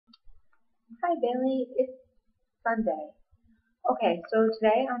Hi Bailey, it's Sunday. Okay, so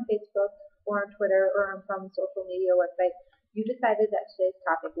today on Facebook or on Twitter or on some social media website, you decided that today's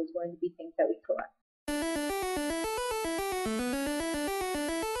topic was going to be things that we collect.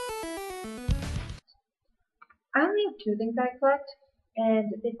 I only have two things I collect,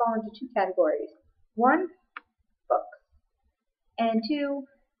 and they fall into two categories. One, books, and two,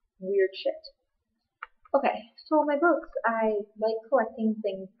 weird shit. Okay, so my books, I like collecting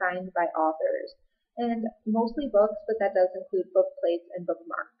things signed by authors, and mostly books, but that does include book plates and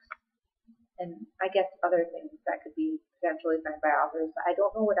bookmarks. And I guess other things that could be potentially signed by authors, but I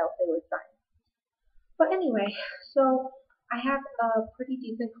don't know what else they would sign. But anyway, so I have a pretty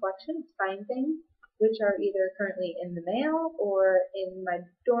decent collection of signed things, which are either currently in the mail or in my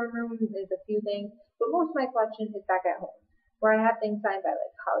dorm room. There's a few things, but most of my collection is back at home, where I have things signed by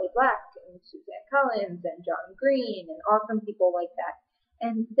like Holly Black and Suzanne Collins and John Green and awesome people like that.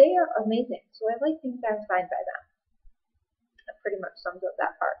 And they are amazing, so I like things that are signed by them. That pretty much sums up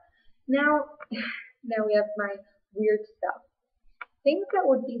that part. Now, now we have my weird stuff. Things that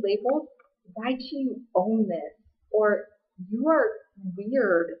would be labeled, why do you own this? Or you are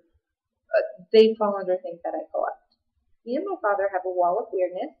weird. They fall under things that I collect. Me and my father have a wall of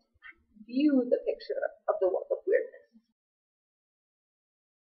weirdness. View the picture of the wall of weirdness.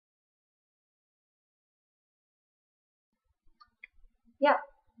 Yeah,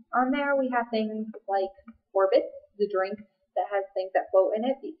 on there we have things like Orbit, the drink that has things that float in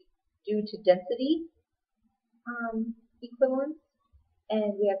it due to density equivalence.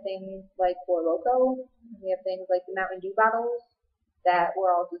 And we have things like Four Loko. We have things like the Mountain Dew bottles that were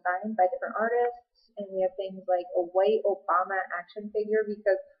all designed by different artists. And we have things like a white Obama action figure,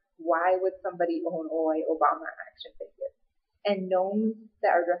 because why would somebody own a white Obama action figure? And gnomes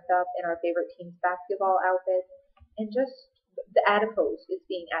that are dressed up in our favorite team's basketball outfits. And just the adipose is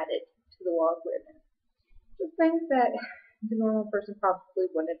being added to the wall of weirdness. Just things that the normal person probably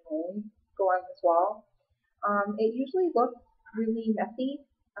wouldn't own go on this wall. It usually looks really messy.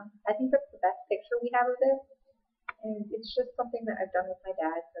 I think that's the best picture we have of it. And it's just something that I've done with my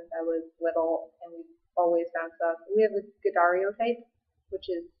dad since I was little, and we've always found stuff. We have a daguerreotype, which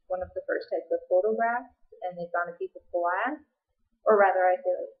is one of the first types of photographs, and it's on a piece of glass, or rather, I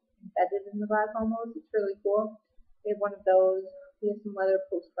say like embedded in the glass almost. It's really cool. We have one of those. We have some leather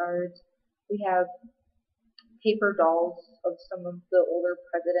postcards. We have paper dolls of some of the older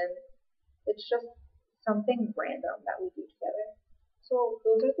presidents. It's just something random that we do together. So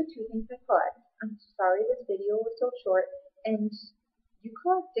those are the two things I collect. I'm sorry this video was so short, and you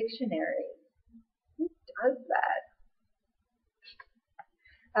collect dictionaries. Who does that?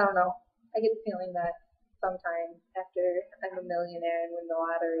 I don't know. I get the feeling that sometime after I'm a millionaire and win the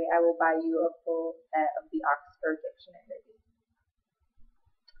lottery, I will buy you a full set of the Oxford Dictionary.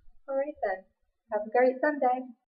 Alright then. Have a great Sunday.